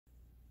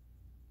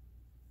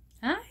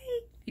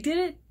We did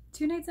it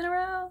 2 nights in a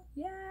row.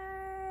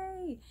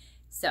 Yay!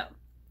 So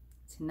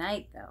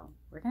tonight though,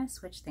 we're gonna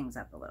switch things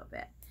up a little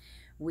bit.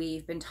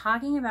 We've been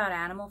talking about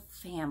animal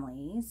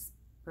families,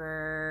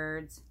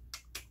 birds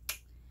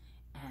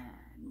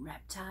and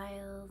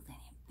reptiles and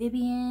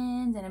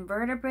amphibians and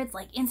invertebrates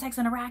like insects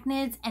and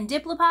arachnids and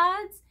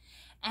diplopods,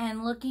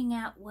 and looking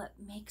at what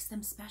makes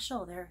them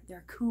special,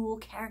 their cool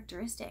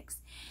characteristics.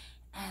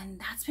 And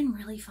that's been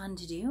really fun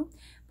to do.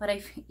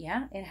 But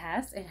yeah,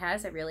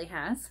 it really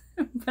has.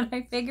 But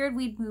I figured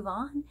we'd move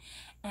on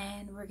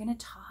and we're gonna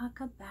talk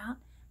about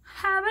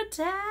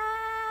habitats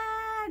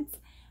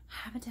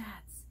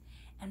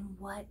and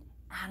what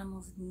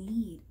animals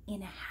need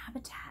in a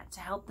habitat to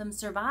help them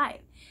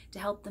survive, to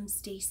help them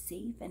stay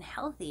safe and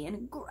healthy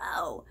and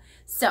grow.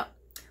 So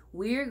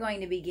we're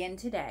going to begin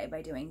today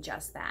by doing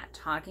just that,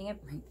 talking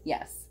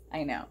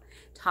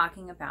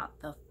about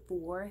the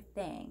 4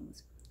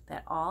 things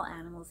that all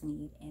animals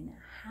need in a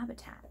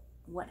habitat.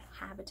 What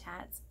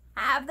habitats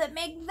have that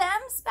make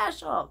them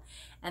special?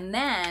 And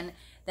then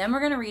we're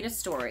going to read a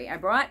story. I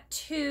brought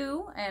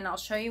 2 and I'll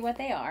show you what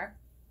they are.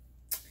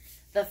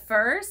 The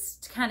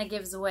first kind of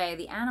gives away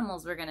the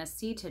animals we're going to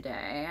see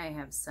today. I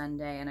have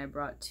Sunday and I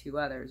brought 2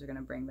 others. We're going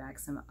to bring back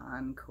some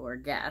encore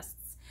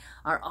guests.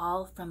 Are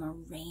all from a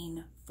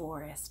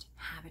rainforest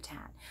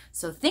habitat.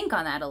 So think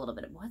on that a little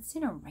bit. What's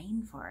in a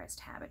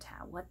rainforest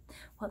habitat? What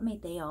may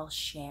they all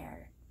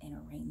share in a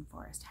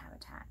rainforest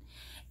habitat?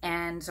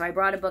 And so I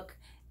brought a book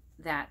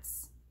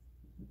that's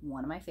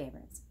one of my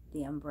favorites,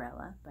 The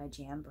Umbrella by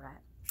Jan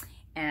Brett.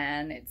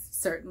 And it's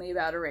certainly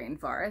about a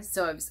rainforest.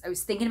 So I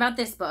was thinking about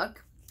this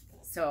book.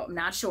 So I'm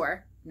not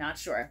sure.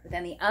 But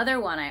then the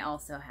other one I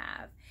also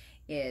have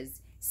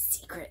is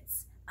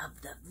Secrets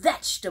of the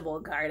Vegetable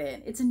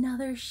Garden. It's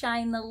another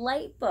Shine the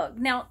Light book.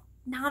 Now,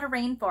 not a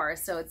rainforest,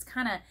 so it's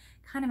kind of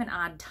an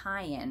odd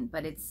tie-in,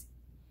 but it's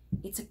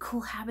a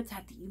cool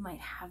habitat that you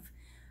might have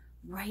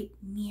right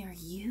near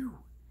you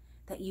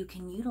that you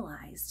can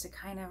utilize to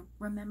kind of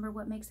remember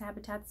what makes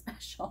habitat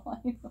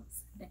special.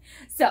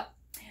 So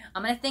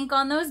I'm going to think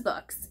on those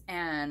books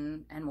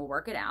and we'll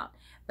work it out.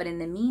 But in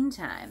the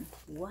meantime,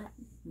 what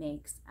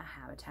makes a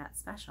habitat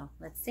special?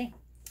 Let's see.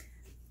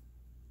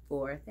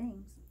 4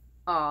 things.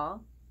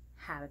 All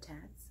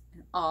habitats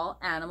and all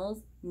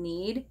animals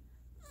need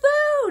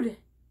food.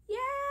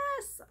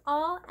 Yes,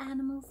 all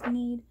animals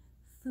need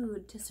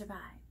food to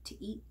survive, to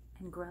eat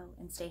and grow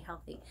and stay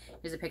healthy.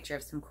 Here's a picture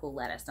of some cool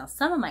lettuce. Now,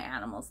 some of my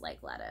animals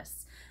like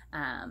lettuce.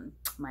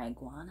 My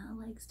iguana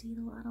likes to eat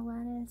a lot of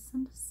lettuce.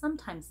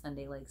 Sometimes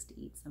Sunday likes to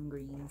eat some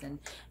greens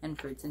and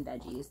fruits and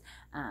veggies.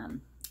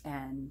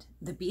 And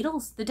the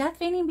beetles, the death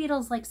feigning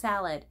beetles, like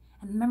salad.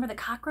 And remember the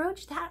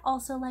cockroach? That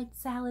also liked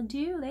salad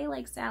too. They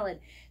like salad.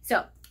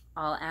 So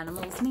all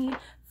animals need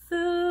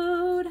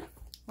food.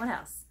 What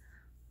else?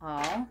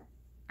 All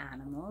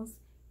animals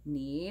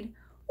need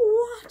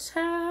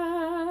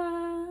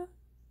water.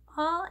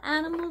 All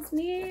animals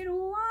need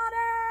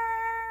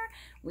water.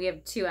 We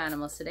have 2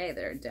 animals today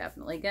that are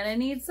definitely gonna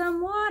need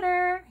some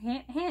water.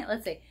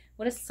 Let's see.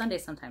 What if Sunday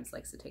sometimes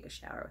likes to take a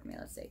shower with me?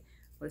 Let's see.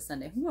 What is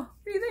Sunday? Whoa,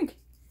 what do you think?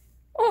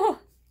 Oh,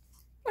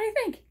 what do you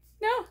think?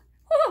 No?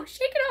 Oh,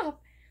 shake it off.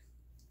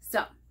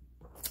 So,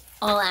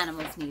 all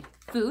animals need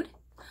food.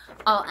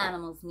 All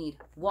animals need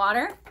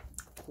water.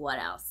 What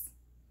else?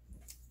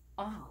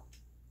 All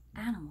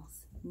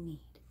animals need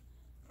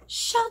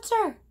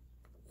shelter.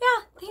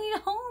 Yeah, they need a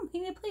home. They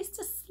need a place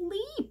to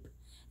sleep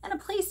and a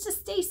place to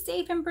stay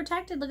safe and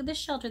protected. Look at this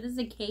shelter. This is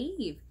a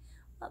cave.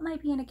 What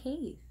might be in a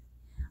cave?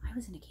 I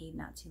was in a cave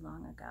not too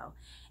long ago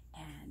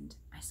and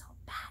I saw a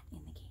bat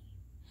in the cave.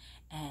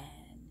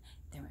 And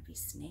there might be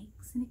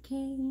snakes in a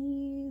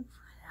cave.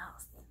 What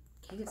else?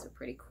 Caves are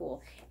pretty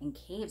cool. And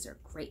caves are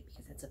great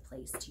because it's a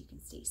place you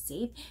can stay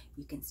safe.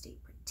 You can stay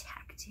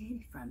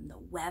protected from the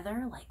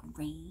weather, like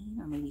rain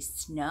or maybe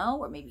snow,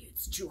 or maybe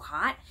it's too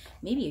hot.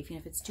 Maybe even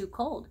if it's too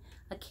cold.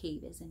 A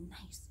cave is a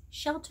nice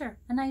shelter,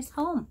 a nice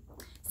home.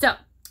 So,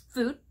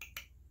 food,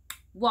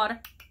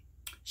 water,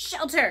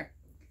 shelter.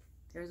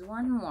 There's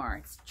one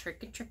more. It's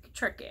tricky.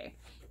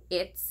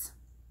 It's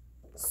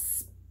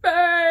space.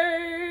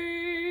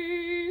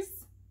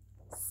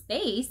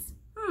 Space?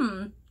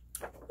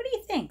 What do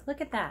you think?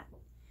 Look at that.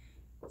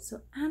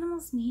 So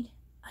animals need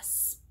a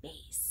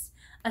space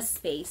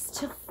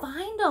to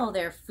find all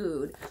their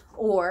food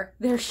or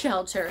their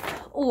shelter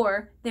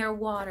or their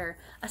water,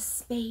 a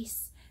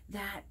space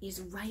that is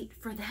right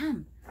for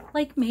them,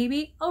 like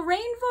maybe a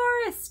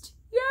rainforest.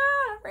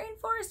 Yeah,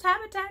 rainforest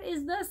habitat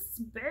is the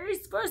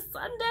space for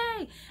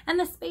Sunday and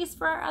the space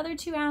for our other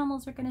 2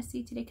 animals we're going to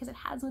see today because it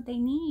has what they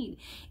need.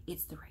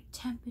 It's the right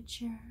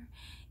temperature.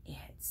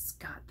 It's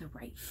got the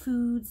right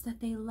foods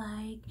that they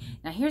like.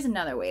 Now here's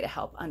another way to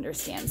help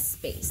understand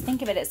space.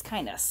 Think of it as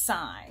kind of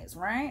size,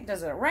 right?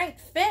 Does it right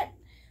fit?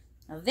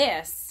 Now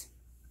this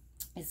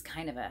is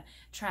kind of a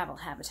travel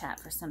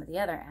habitat for some of the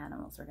other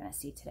animals we're going to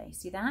see today.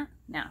 See that?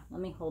 Now let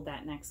me hold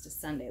that next to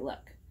Sunday.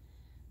 Look.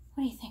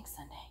 What do you think,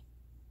 Sunday?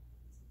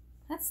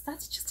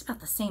 That's just about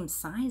the same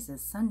size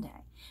as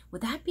Sunday. Would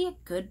that be a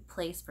good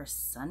place for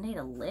Sunday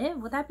to live?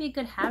 Would that be a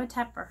good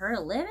habitat for her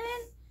to live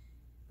in?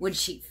 Would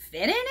she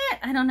fit in it?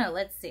 I don't know.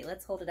 Let's see.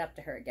 Let's hold it up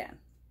to her again.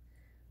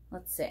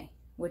 Let's see.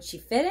 Would she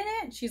fit in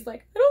it? She's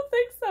like, I don't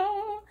think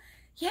so.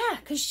 Yeah,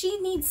 because she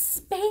needs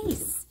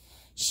space.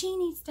 She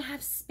needs to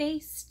have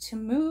space to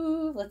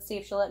move. Let's see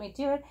if she'll let me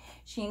do it.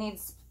 She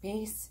needs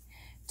space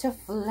to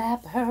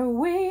flap her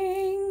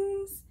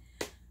wings.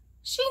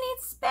 She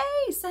needs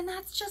space, and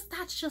that's just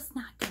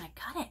not gonna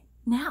cut it.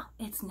 No,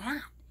 it's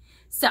not.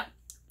 So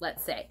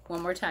let's say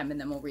one more time, and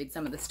then we'll read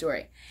some of the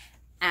story.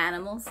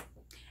 Animals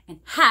and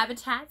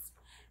habitats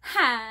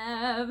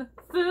have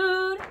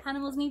food.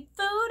 Animals need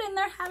food in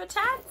their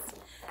habitats.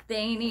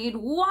 They need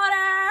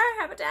water.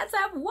 Habitats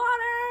have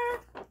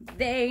water.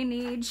 They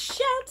need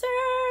shelter.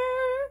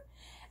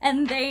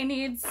 And they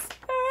need space.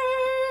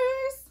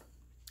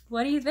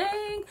 What do you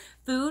think?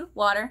 Food,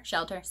 water,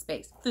 shelter,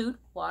 space. Food,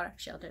 water,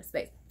 shelter,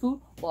 space. Food,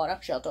 water,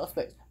 shelter,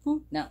 space.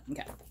 Food. No.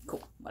 Okay.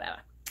 Cool. Whatever.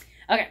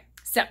 Okay.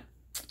 So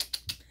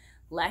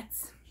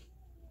let's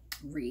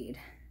read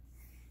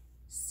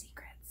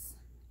Secrets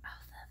of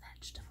the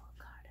Vegetable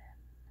Garden.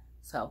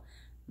 So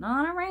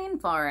not a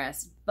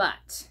rainforest,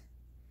 but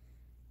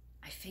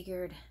I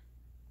figured,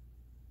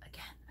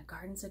 again, a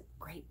garden's a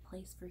great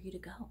place for you to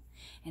go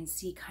and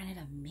see kind of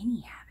a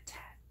mini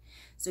habitat.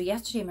 So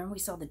yesterday, remember we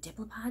saw the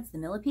diplopods, the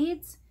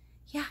millipedes?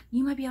 Yeah,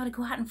 you might be able to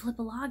go out and flip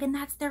a log, and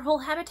that's their whole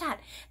habitat.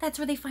 That's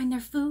where they find their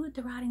food,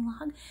 the rotting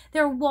log,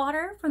 their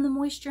water from the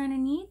moisture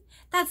underneath.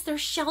 That's their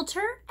shelter,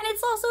 and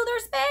it's also their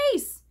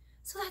space.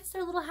 So that's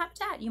their little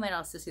habitat. You might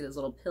also see those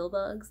little pill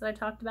bugs that I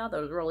talked about,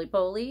 those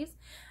roly-polies.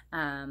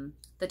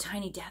 The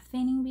tiny death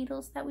fanning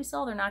beetles that we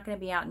saw, they're not going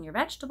to be out in your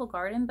vegetable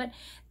garden, but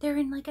they're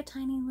in like a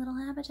tiny little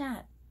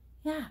habitat.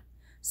 Yeah.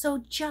 So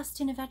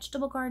just in a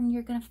vegetable garden,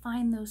 you're going to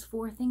find those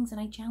 4 things, and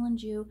I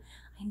challenge you,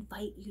 I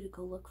invite you to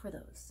go look for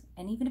those.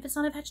 And even if it's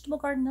not a vegetable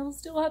garden, it'll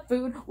still have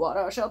food,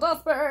 water, shelter,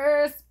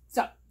 space.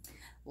 So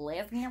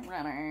let's get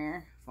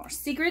ready for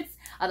Secrets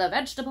of the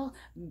Vegetable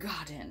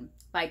Garden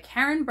by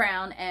Karen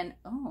Brown and,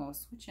 oh,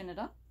 switching it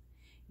up,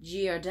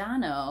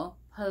 Giordano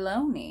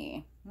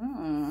Poloni.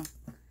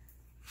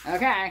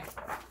 Okay,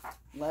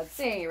 let's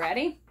see,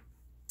 ready?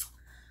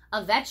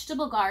 A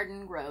vegetable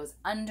garden grows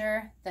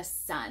under the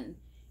sun.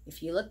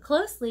 If you look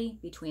closely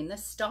between the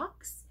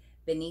stalks,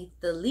 beneath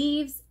the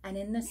leaves, and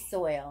in the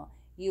soil,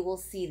 you will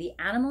see the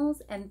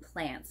animals and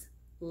plants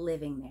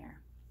living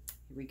there.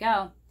 Here we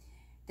go.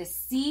 The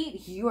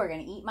seed, you are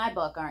going to eat my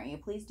book, aren't you?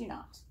 Please do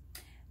not.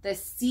 The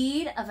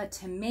seed of a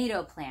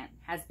tomato plant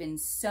has been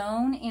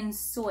sown in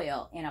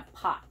soil in a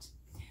pot.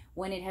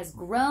 When it has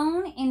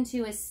grown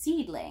into a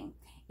seedling,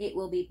 it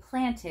will be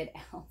planted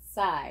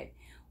outside.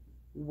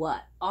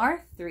 What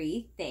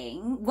 3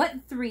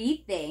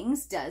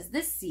 things does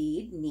the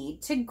seed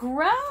need to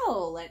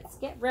grow? Let's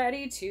get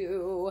ready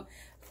to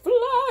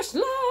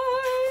flashlight.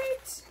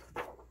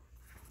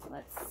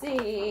 Let's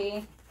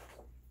see.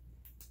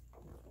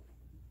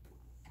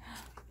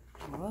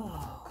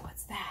 Whoa,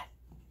 what's that?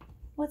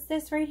 What's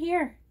this right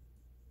here?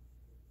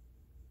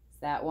 Is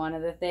that one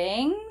of the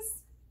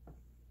things?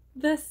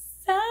 The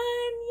sun,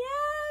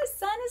 yes.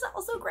 Sun is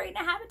also great in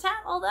a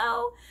habitat,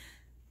 although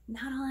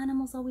not all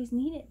animals always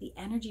need it. The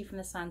energy from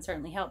the sun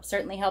certainly helps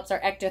our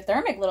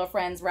ectothermic little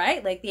friends,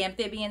 right? Like the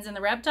amphibians and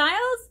the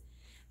reptiles.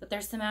 But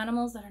there's some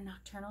animals that are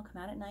nocturnal,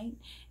 come out at night,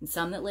 and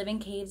some that live in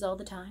caves all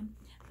the time.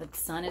 But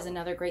sun is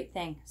another great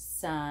thing.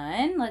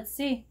 Sun, let's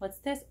see, what's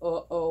this?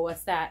 Oh,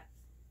 what's that?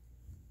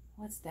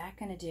 What's that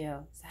gonna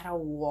do? Is that a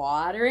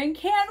watering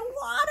can?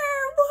 Water!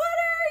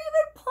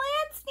 Even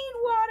plants need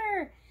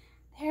water.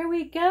 There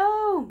we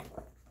go.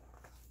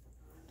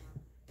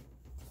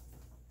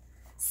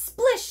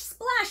 Splish,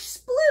 splash,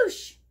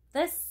 sploosh.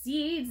 The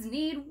seeds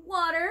need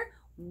water,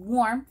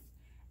 warmth,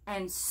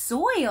 and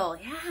soil.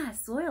 Yeah,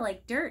 soil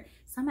like dirt.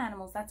 Some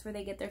animals, that's where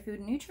they get their food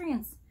and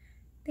nutrients.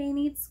 They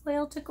need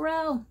soil to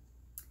grow.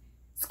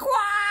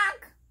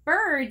 Squawk!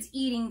 Birds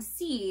eating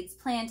seeds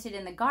planted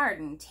in the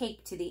garden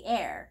take to the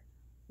air.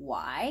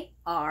 Why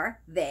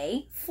are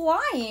they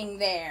flying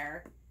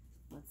there?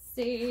 Let's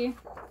see.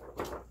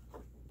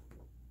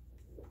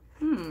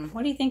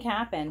 What do you think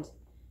happened?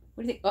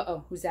 What do you think?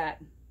 Uh-oh, who's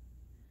that?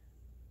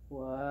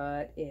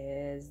 What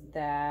is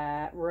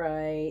that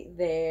right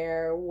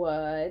there?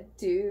 What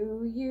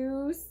do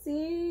you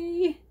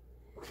see?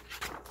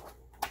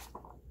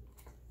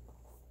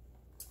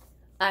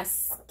 A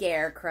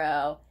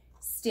scarecrow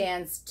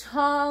stands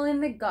tall in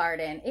the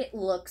garden. It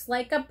looks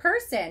like a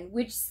person,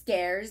 which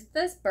scares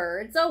the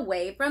birds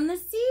away from the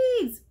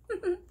seeds.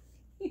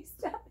 You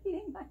stop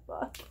eating my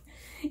book.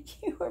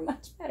 You were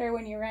much better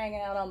when you were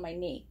hanging out on my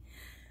knee.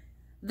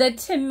 The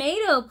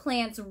tomato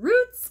plant's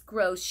roots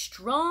grow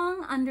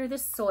strong under the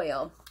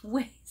soil.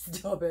 Wait,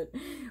 stop it.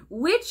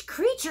 Which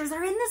creatures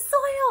are in the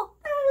soil?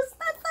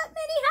 That's that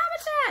mini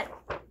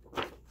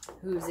habitat.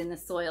 Who's in the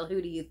soil?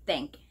 Who do you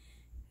think?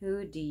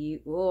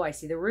 Oh, I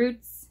see the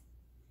roots.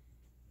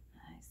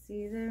 I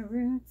see the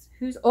roots.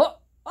 Who's that?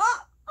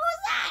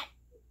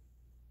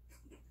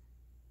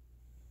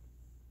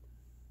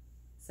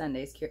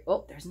 Sunday's curious.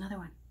 Oh, there's another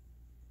one.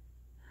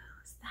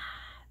 Who's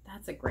that?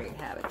 That's a great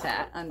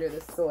habitat under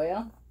the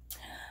soil.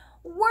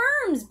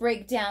 Worms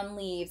break down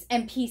leaves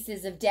and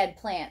pieces of dead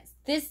plants.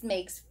 This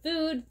makes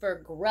food for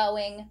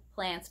growing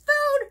plants.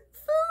 Food!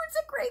 Food's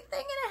a great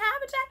thing in a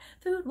habitat.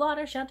 Food,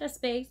 water, shelter,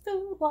 space.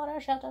 Food, water,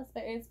 shelter,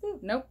 space. Food.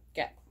 Nope.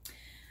 Okay.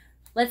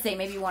 Let's say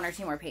maybe 1 or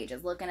 2 more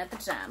pages. Looking at the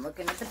time.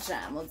 Looking at the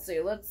time. Let's see.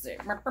 Yep,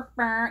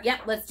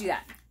 let's do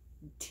that.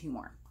 2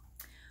 more.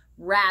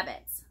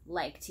 Rabbits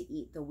like to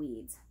eat the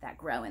weeds that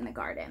grow in the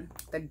garden.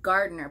 The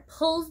gardener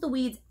pulls the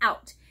weeds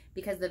out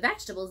because the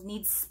vegetables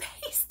need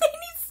space. They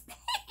need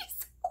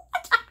space.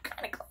 What? I'm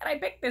kind of glad I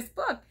picked this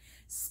book.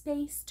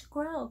 Space to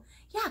grow.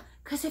 Yeah,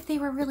 because if they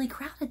were really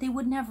crowded, they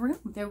wouldn't have room.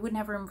 They wouldn't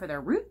have room for their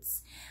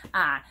roots.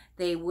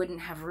 They wouldn't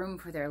have room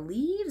for their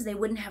leaves. They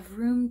wouldn't have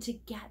room to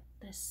get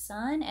the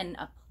sun. And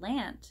a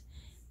plant,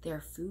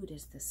 their food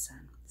is the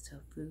sun.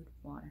 So food,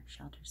 water,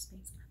 shelter,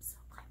 space. I'm so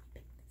glad we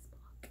picked this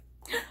book.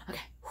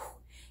 Okay.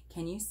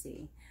 Can you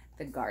see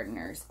the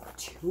gardener's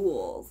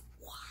tools?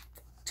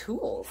 What?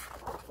 Tools?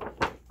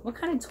 What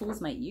kind of tools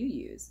might you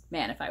use?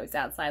 Man, if I was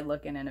outside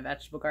looking in a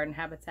vegetable garden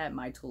habitat,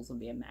 my tools would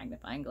be a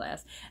magnifying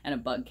glass and a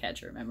bug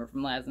catcher, remember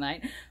from last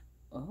night?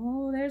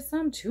 Oh, there's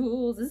some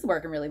tools. This is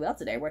working really well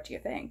today. What do you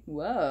think?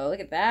 Whoa, look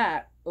at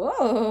that.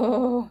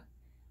 Whoa.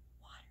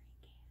 Watering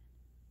can.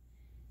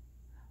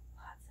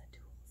 Lots of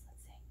tools.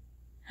 Let's see.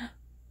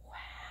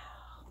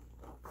 Wow.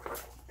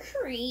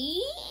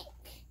 Creak.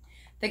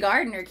 The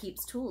gardener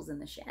keeps tools in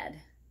the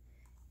shed.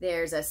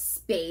 There's a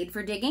spade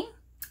for digging,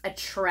 a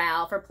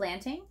trowel for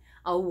planting,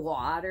 a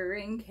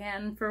watering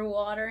can for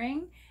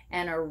watering,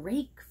 and a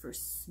rake for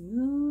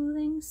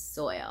smoothing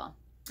soil.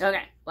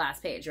 Okay,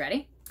 last page,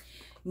 ready?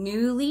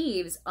 New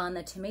leaves on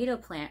the tomato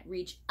plant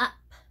reach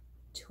up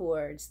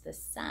towards the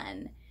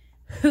sun.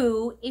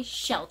 Who is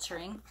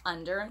sheltering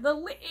under the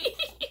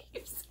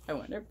leaves? I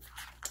wonder.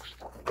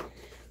 I'll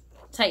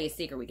tell you a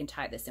secret, we can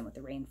tie this in with the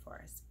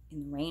rainforest.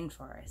 In the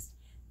rainforest,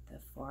 the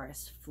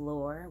forest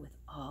floor with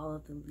all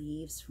of the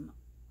leaves from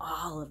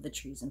all of the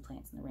trees and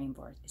plants in the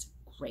rainforest is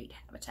great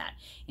habitat.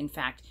 In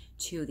fact,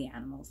 2 of the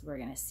animals we're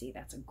going to see,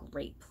 that's a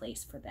great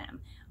place for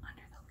them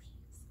under the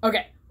leaves.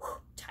 Okay,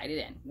 tied it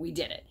in. We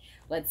did it.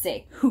 Let's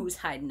see who's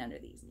hiding under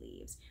these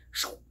leaves.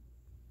 What's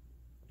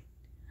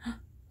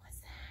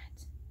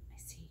that?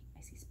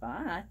 I see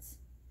spots.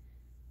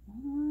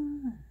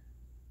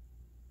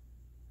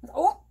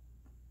 Oh,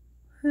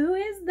 who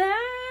is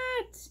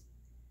that?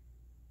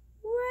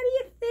 What do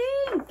you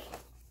think?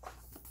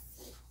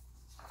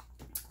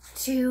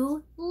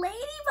 2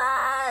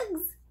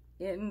 ladybugs.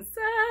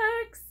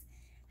 Insects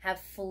have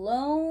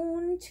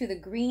flown to the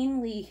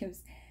green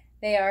leaves.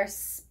 They are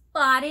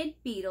spotted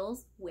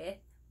beetles with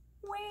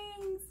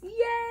wings.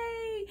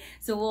 Yay!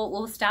 So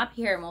we'll stop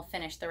here and we'll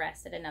finish the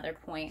rest at another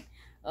point.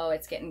 Oh,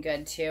 it's getting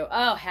good too.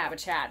 Oh,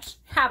 habitats.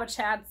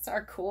 Habitats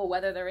are cool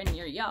whether they're in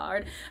your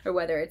yard or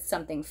whether it's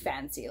something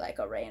fancy like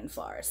a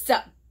rainforest.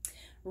 So,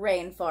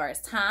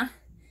 rainforest, huh?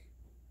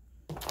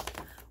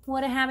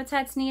 What do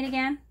habitats need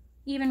again?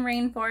 Even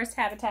rainforest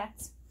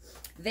habitats.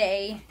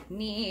 They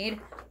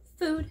need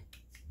food.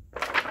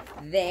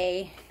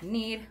 They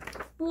need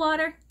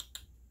water.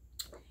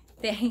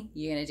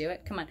 You gonna do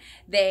it? Come on.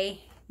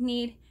 They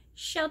need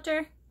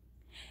shelter.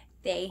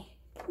 They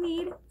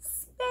need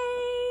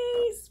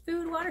space.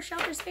 Food, water,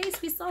 shelter,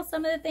 space. We saw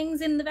some of the things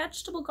in the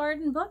vegetable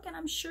garden book, and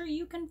I'm sure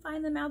you can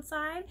find them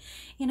outside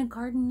in a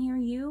garden near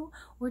you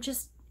or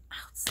just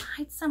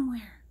outside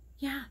somewhere.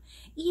 Yeah,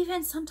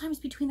 even sometimes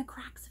between the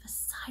cracks of a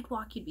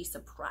sidewalk, you'd be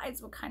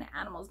surprised what kind of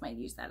animals might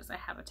use that as a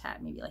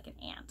habitat, maybe like an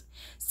ant.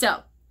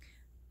 So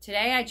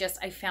today I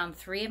found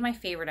 3 of my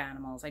favorite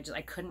animals. I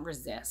couldn't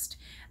resist.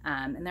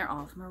 And they're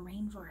all from a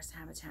rainforest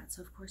habitat.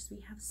 So of course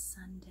we have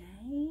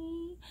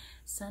Sunday.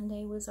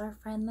 Sunday was our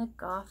friend the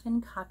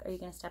goffin cock. Are you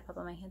gonna step up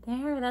on my head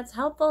there? That's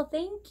helpful,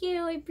 thank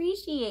you, I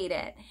appreciate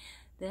it.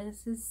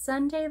 This is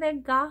Sunday the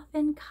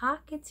goffin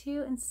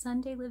cockatoo, and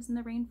Sunday lives in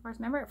the rainforest.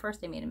 Remember at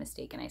first I made a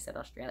mistake and I said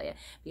Australia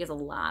because a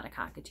lot of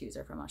cockatoos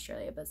are from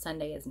Australia, but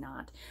Sunday is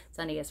not.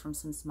 Sunday is from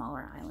some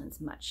smaller islands,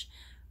 much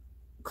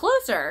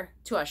closer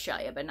to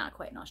Australia, but not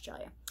quite in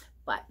Australia.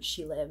 But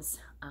she lives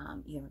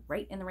either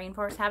right in the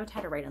rainforest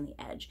habitat or right on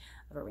the edge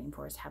of a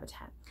rainforest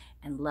habitat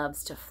and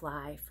loves to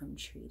fly from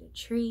tree to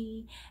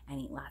tree and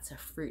eat lots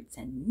of fruits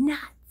and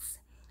nuts.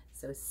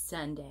 So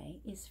Sunday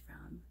is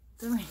from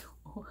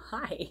oh,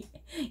 hi.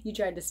 You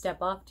tried to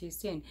step off too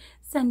soon.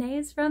 Sunday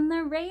is from the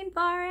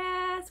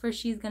rainforest where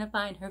she's gonna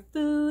find her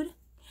food.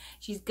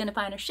 She's gonna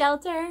find her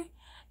shelter.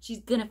 She's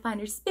gonna find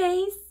her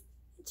space.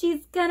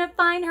 She's gonna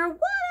find her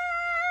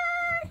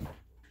water.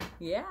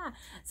 Yeah.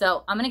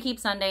 So I'm gonna keep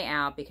Sunday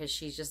out because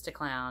she's just a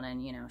clown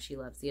and you know, she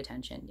loves the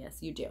attention.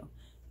 Yes, you do.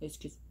 It's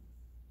just,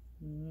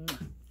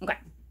 okay.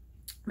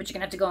 But you're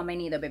gonna have to go on my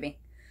knee though, baby,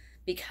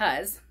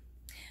 because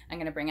I'm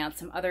going to bring out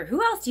some other,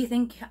 who else do you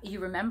think you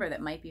remember that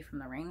might be from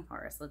the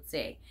rainforest? Let's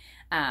see.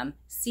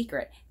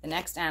 Secret, the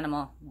next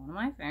animal, one of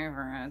my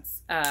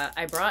favorites.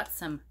 I brought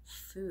some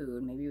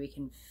food. Maybe we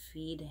can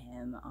feed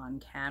him on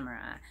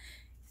camera.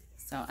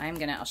 So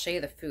I'll show you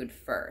the food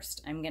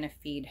first. I'm gonna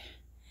feed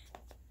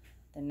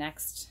the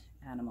next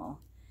animal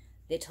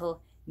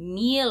little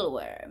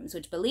mealworms,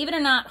 which, believe it or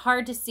not,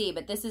 hard to see,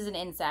 but this is an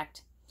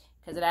insect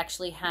because it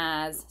actually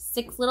has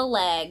 6 little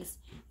legs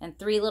and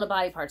 3 little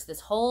body parts. This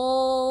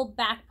whole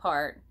back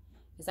part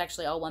is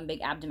actually all one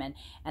big abdomen,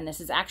 and this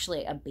is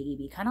actually a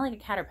baby, kind of like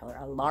a caterpillar,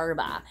 a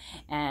larva,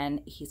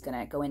 and he's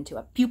gonna go into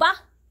a pupa,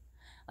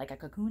 like a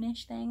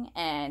cocoonish thing,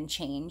 and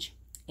change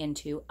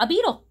into a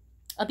beetle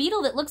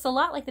that looks a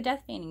lot like the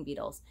death feigning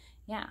beetles.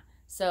 Yeah,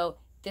 so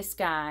this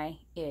guy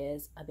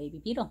is a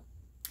baby beetle,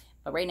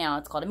 but right now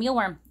it's called a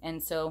mealworm,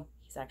 and so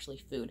he's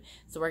actually food.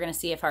 So we're gonna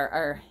see if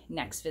our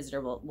next visitor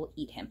will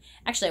eat him.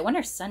 Actually, I wonder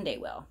if Sunday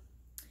will.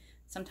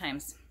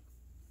 Sometimes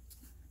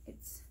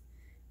it's,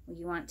 will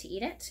you want to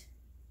eat it?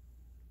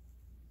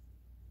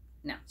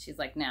 No, she's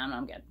like, no,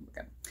 I'm good,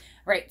 we're good.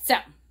 All right, so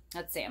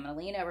let's see, I'm gonna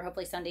lean over,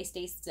 hopefully Sunday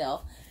stays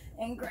still,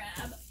 and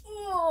grab,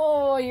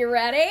 oh, you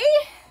ready?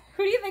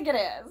 Who do you think it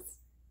is?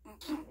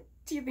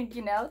 Do you think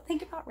you know?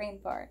 Think about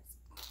Rainforest.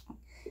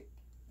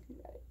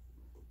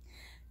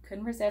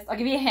 Couldn't resist. I'll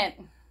give you a hint.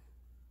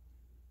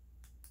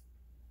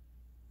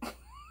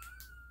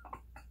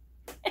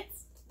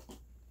 It's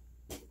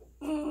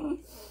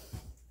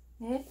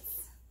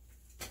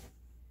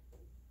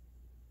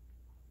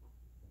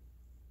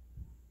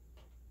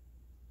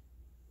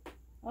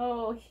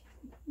oh,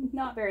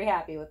 not very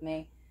happy with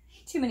me.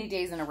 Too many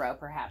days in a row,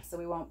 perhaps, so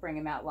we won't bring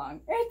him out long.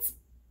 It's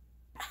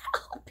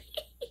Palpy.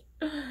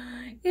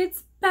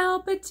 It's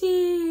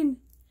Palpatine.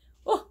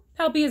 Oh,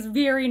 Palpy is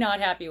very not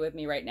happy with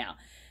me right now.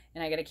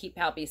 And I gotta keep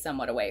Palpy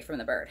somewhat away from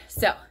the bird.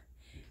 So,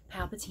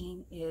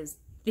 Palpatine is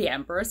the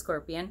Emperor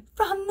Scorpion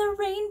from the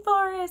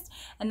rainforest.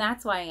 And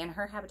that's why in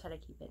her habitat I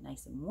keep it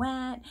nice and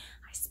wet.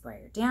 I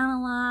spray her down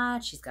a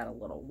lot. She's got a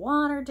little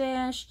water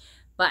dish.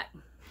 But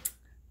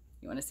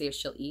you wanna see if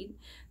she'll eat?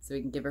 So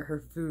we can give her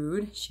her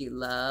food. She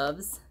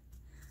loves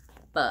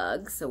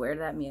bugs. So where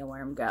did that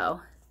mealworm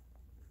go?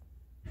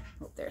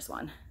 Oh, there's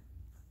one.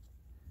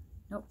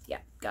 Nope, yeah,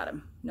 got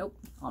him. Nope,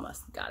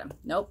 almost got him.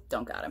 Nope,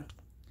 don't got him.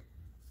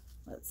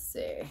 Let's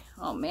see.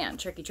 Oh man,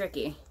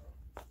 tricky.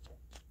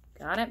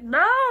 Got it?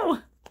 No!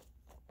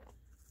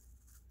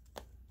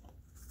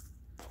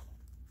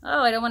 Oh,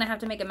 I don't want to have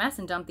to make a mess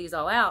and dump these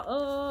all out.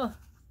 Oh,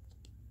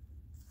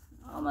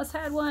 almost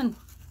had one.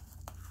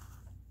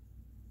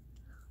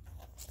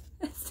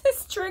 This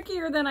is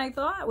trickier than I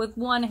thought with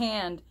one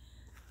hand.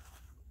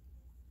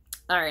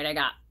 All right, I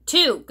got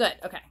 2. Good,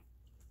 okay.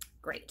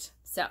 Great.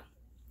 So,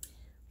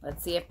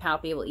 let's see if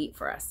Palpy will eat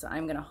for us. So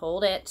I'm going to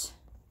hold it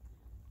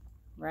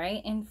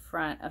right in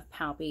front of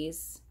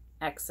Palpy's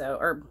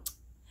or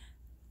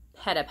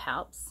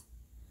pedipalps,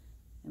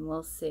 and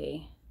we'll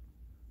see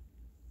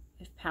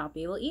if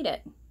Palpy will eat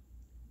it.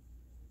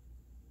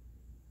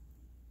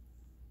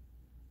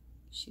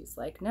 She's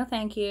like, no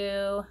thank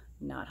you,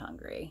 not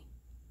hungry.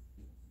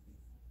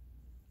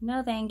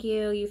 No thank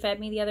you, you fed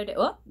me the other day.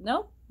 Oh,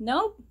 nope.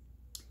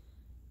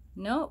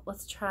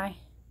 Let's try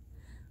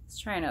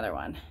another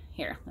one.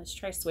 Here, let's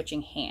try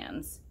switching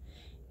hands.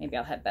 Maybe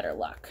I'll have better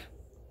luck.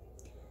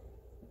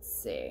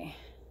 Let's see.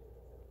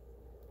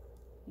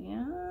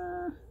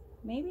 Yeah,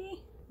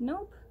 maybe.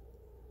 Nope.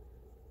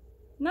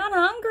 Not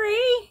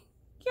hungry.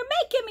 You're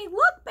making me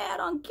look bad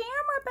on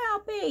camera,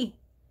 Palpy.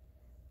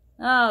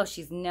 Oh,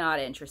 she's not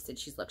interested.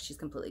 She's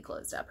completely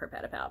closed up, her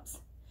pedipalps.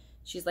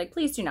 She's like,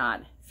 please do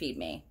not feed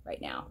me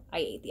right now. I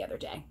ate the other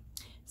day.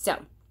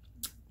 So,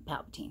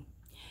 Palpatine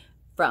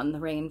from the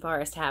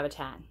rainforest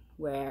habitat,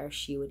 where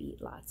she would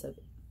eat lots of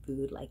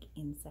food like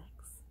insects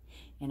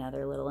and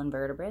other little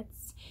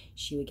invertebrates.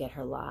 She would get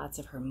her lots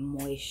of her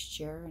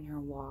moisture and her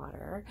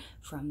water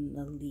from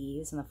the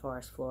leaves and the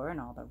forest floor and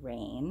all the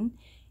rain.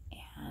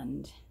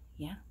 And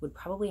yeah, would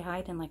probably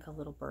hide in like a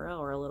little burrow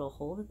or a little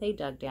hole that they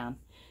dug down.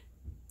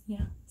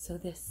 Yeah, so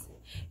this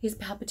is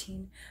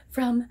Palpatine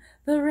from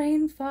the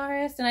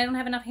rainforest. And I don't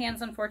have enough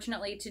hands,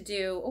 unfortunately, to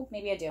do, oh,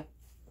 maybe I do,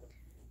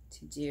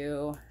 to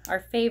do our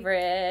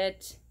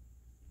favorite,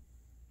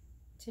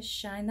 to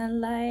shine the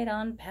light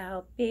on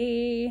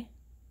Palpy.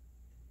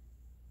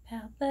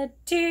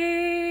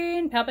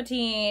 Palpatine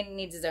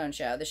needs his own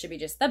show. This should be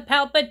just the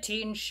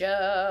Palpatine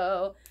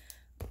show.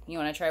 You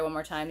want to try one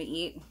more time to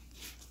eat?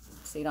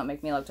 So you don't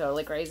make me look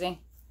totally crazy?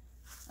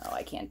 Oh,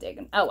 I can't dig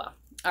him. Oh, well.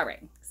 All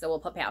right. So we'll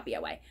put Palpy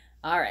away.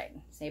 All right.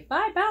 Say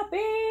bye,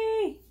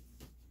 Palpy.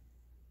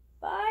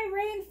 Bye,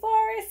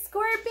 Rainforest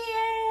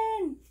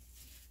Scorpion.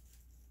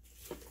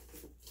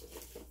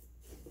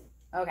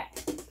 Okay.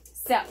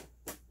 So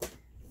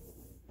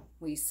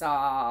we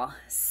saw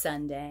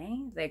Sunday,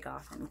 the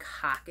Gotham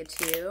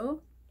cockatoo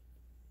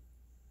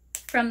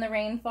from the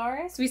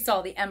rainforest. We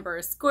saw the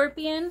Emperor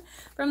Scorpion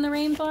from the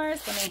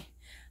rainforest. Let me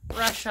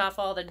brush off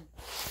all the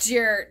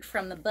dirt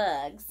from the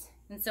bugs.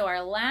 And so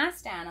our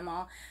last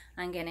animal,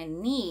 I'm gonna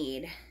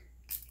need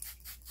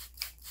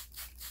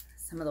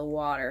some of the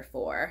water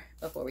for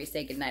before we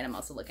say goodnight. I'm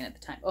also looking at the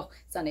time. Oh,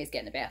 Sunday's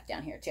getting a bath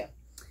down here too.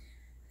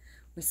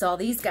 We saw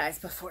these guys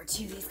before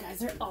too. These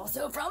guys are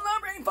also from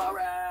the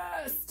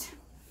rainforest.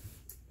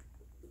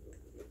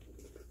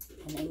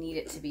 And they need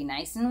it to be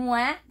nice and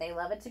wet. They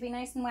love it to be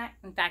nice and wet.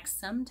 In fact,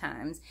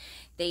 sometimes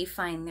they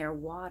find their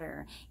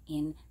water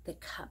in the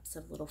cups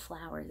of little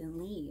flowers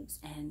and leaves.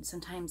 And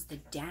sometimes the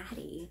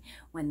daddy,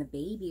 when the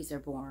babies are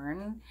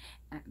born,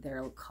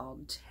 they're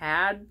called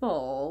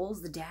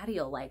tadpoles. The daddy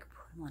will like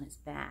put them on his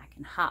back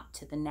and hop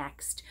to the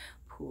next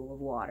pool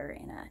of water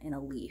in a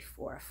leaf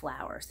or a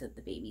flower so that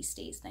the baby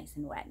stays nice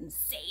and wet and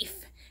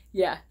safe.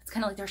 Yeah, it's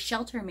kind of like their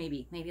shelter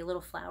maybe a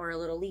little flower, a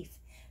little leaf.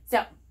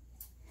 So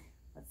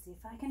let's see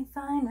if I can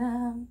find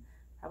them.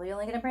 Probably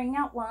only gonna bring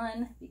out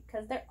one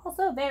because they're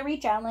also very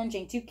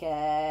challenging to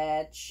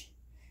catch.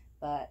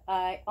 But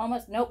I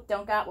almost, nope,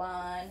 don't got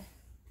one.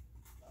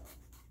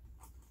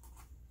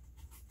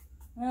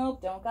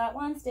 Nope, don't got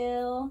one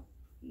still.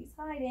 He's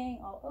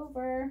hiding all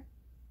over.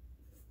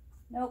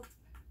 Nope.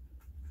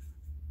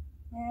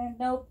 And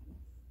nope.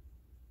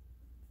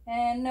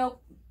 And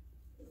nope.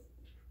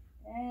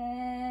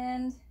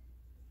 And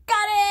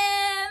got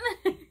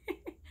him!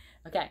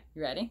 Okay,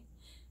 you ready?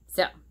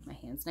 So, my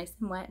hand's nice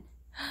and wet.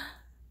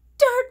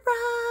 Dart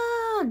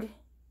frog!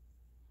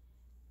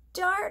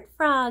 Dart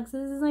frogs.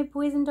 This is my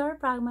poison dart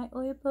frog, my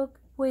Oyapoke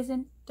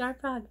poison dart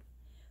frog.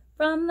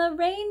 From the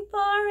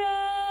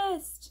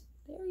rainforest!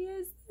 There he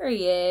is, there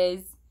he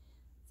is.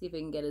 See if I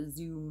can get a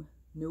zoom.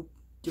 Nope,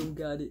 don't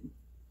got it.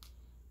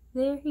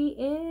 There he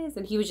is.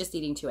 And he was just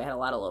eating too. I had a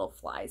lot of little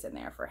flies in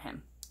there for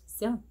him.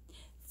 So,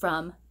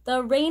 from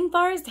the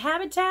rainforest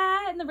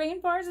habitat, and the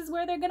rainforest is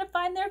where they're gonna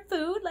find their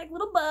food, like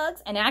little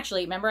bugs. And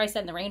actually, remember I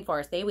said in the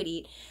rainforest, they would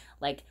eat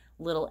like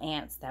little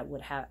ants that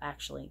would have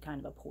actually kind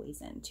of a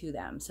poison to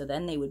them. So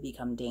then they would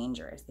become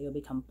dangerous. They would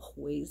become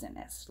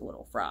poisonous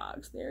little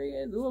frogs. There he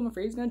is. Oh, I'm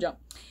afraid he's gonna jump.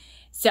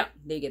 So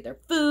they get their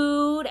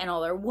food and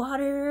all their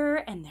water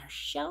and their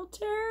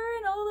shelter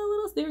and all the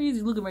little, there he is,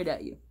 he's looking right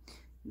at you.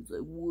 He's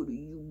like, what are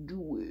you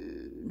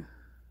doing?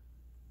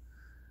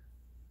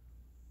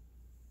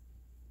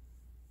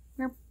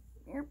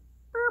 Okay.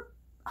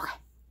 All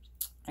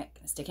right,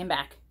 gonna stick him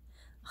back.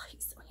 Oh,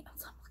 he's so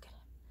handsome. Look at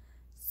him.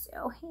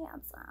 So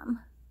handsome.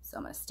 So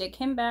I'm gonna stick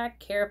him back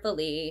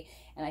carefully.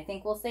 And I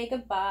think we'll say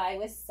goodbye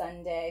with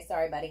Sunday.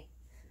 Sorry, buddy.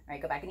 All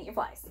right, go back and eat your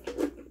flies.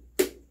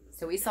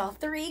 So we saw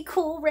 3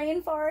 cool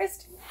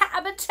rainforest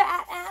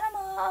habitat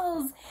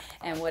animals.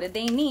 And what did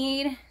they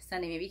need?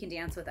 Sunday, maybe you can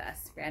dance with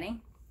us.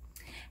 Ready?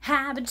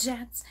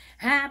 Habitats,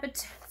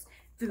 habitats,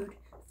 food,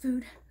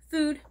 food,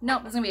 food.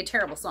 Nope, this is gonna be a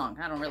terrible song.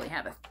 I don't really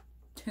have a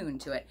tune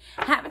to it.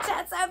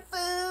 Habitats have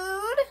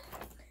food.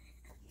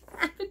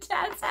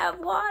 Habitats have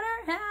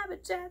water.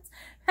 Habitats,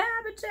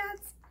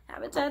 habitats,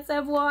 habitats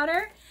have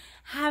water.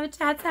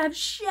 Habitats have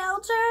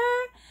shelter.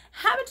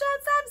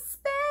 Habitats have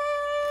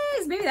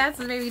space. Maybe that's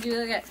what maybe we do.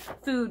 Look at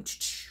food,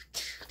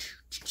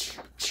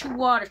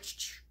 water.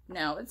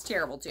 No, it's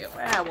terrible too.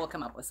 We'll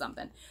come up with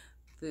something.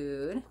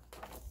 Food,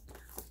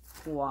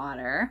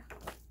 water,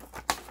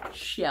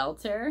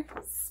 shelter,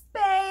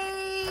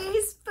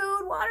 space.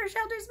 Food, water,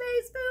 shelter,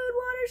 space. Food,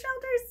 water,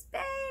 shelter,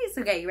 space.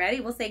 Okay, you ready?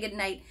 We'll say good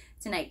night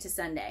tonight to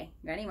Sunday.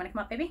 Ready? You want to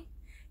come up, baby?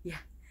 Yeah.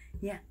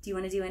 Yeah. Do you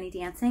want to do any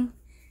dancing?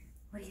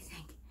 What do you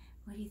think?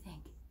 What do you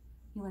think?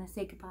 You want to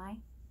say goodbye?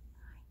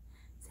 All right.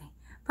 Say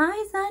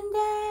bye,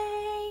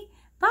 Sunday.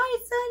 Bye,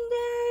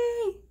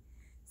 Sunday.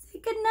 Say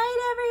good night,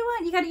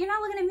 everyone. You're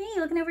not looking at me.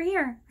 You're looking over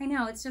here. I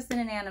know. It's just an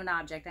inanimate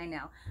object. I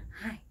know.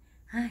 Hi.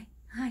 Hi.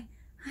 Hi.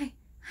 Hi.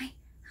 Hi.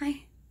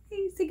 Hi.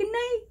 Hey, say good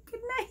night.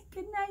 Good night.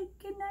 Good night.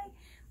 Good night.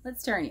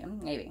 Let's turn you.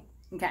 Maybe.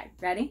 Okay.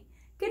 Ready?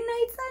 Good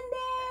night,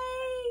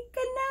 Sunday.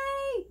 Good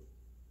night.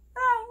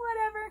 Oh,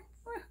 whatever.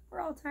 We're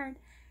all tired.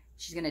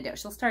 She's going to do it.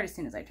 She'll start as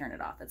soon as I turn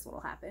it off. That's what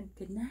will happen.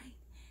 Good night.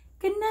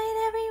 Good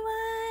night,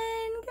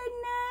 everyone. Good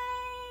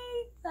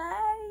night.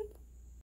 Bye.